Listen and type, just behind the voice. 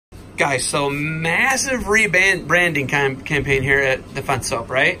Guys, so massive rebranding campaign here at Defense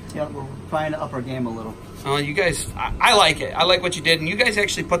Soap, right? Yeah, we're trying to up our game a little. Well, you guys, I like it. I like what you did, and you guys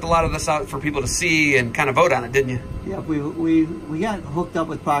actually put a lot of this out for people to see and kind of vote on it, didn't you? Yeah, we got hooked up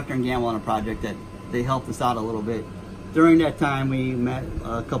with Procter & Gamble on a project that they helped us out a little bit. During that time, we met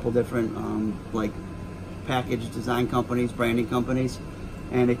a couple different like package design companies, branding companies,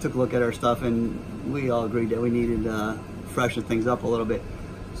 and they took a look at our stuff, and we all agreed that we needed to freshen things up a little bit.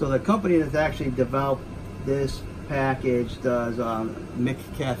 So the company that's actually developed this package does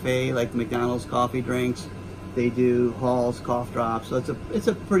McCafe, like McDonald's coffee drinks. They do Hall's cough drops. So it's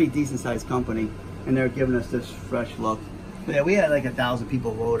a pretty decent sized company, and they're giving us this fresh look. But yeah, we had like 1,000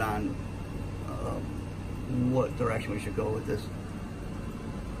 people vote on what direction we should go with this.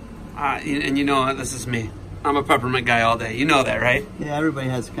 And you know, this is me. I'm a peppermint guy all day. You know that, right? Yeah, everybody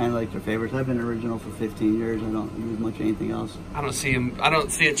has kind of like their favorites. I've been original for 15 years. I don't use much anything else. I don't see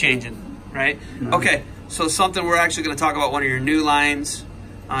it changing, right? No. Okay, so something we're actually going to talk about, one of your new lines,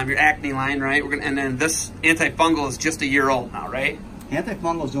 your acne line, right? And then this antifungal is just a year old now, right?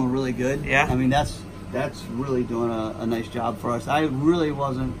 Antifungal is doing really good. Yeah. I mean, that's really doing a nice job for us. I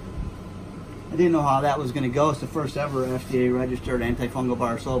didn't know how that was going to go. It's the first ever FDA registered antifungal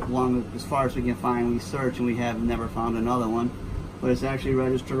bar soap. As far as we can find, we search and we have never found another one. But it's actually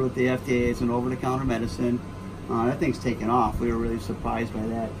registered with the FDA. It's an over-the-counter medicine. That thing's taken off. We were really surprised by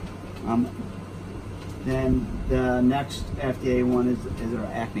that. Then the next FDA one is our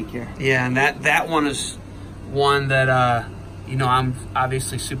acne care. Yeah, and that one is one that you know, I'm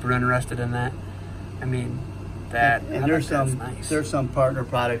obviously super interested in that. I mean, there's nice. some partner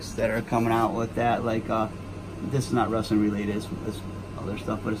products that are coming out with that, like this is not wrestling related, it's other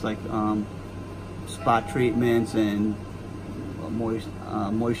stuff, but it's like spot treatments and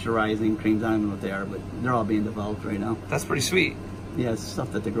moisturizing creams. I don't know what they are, but they're all being developed right now. That's pretty sweet. Yeah, it's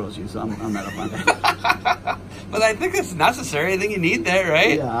stuff that the girls use, so I'm not up on that. But I think it's necessary. I think you need that,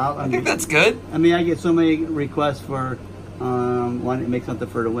 right? Yeah, I think that's good. I mean, I get so many requests for wanting to make something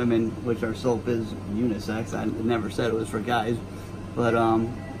for the women, which our soap is unisex. I never said it was for guys, but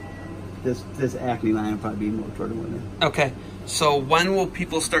this acne line will probably be more toward the women. Okay, so when will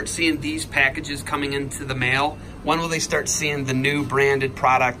people start seeing these packages coming into the mail? When will they start seeing the new branded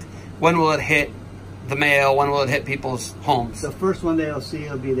product? When will it hit the mail? When will it hit people's homes? The first one they'll see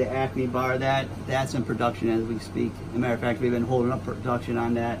will be the acne bar. That's in production as we speak. As a matter of fact, we've been holding up production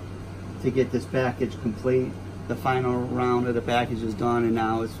on that to get this package complete. The final round of the package is done, and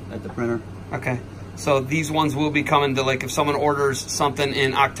now it's at the printer. Okay, so these ones will be coming to, like, if someone orders something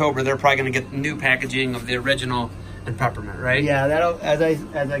in October, they're probably going to get new packaging of the original and peppermint, right? Yeah, that'll, as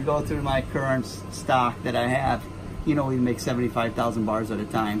I go through my current stock that I have, you know, we make 75,000 bars at a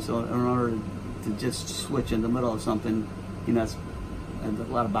time. So in order to just switch in the middle of something, you know, that's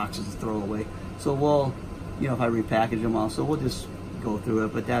a lot of boxes to throw away. So we'll, you know, if I repackage them all, so we'll just go through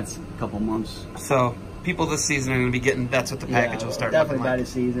it, but that's a couple months. So people this season are going to be getting, that's what the package will start definitely by the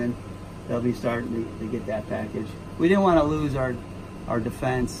season. They'll be starting to get that package. We didn't want to lose our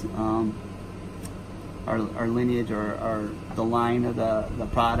defense, our lineage, or the line of the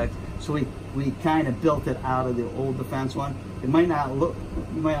product. So we kind of built it out of the old defense one. It might not look,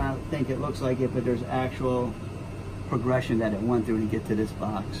 you might not think it looks like it, but there's actual progression that it went through to get to this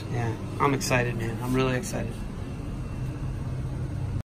box. Yeah, I'm excited, man. I'm really excited.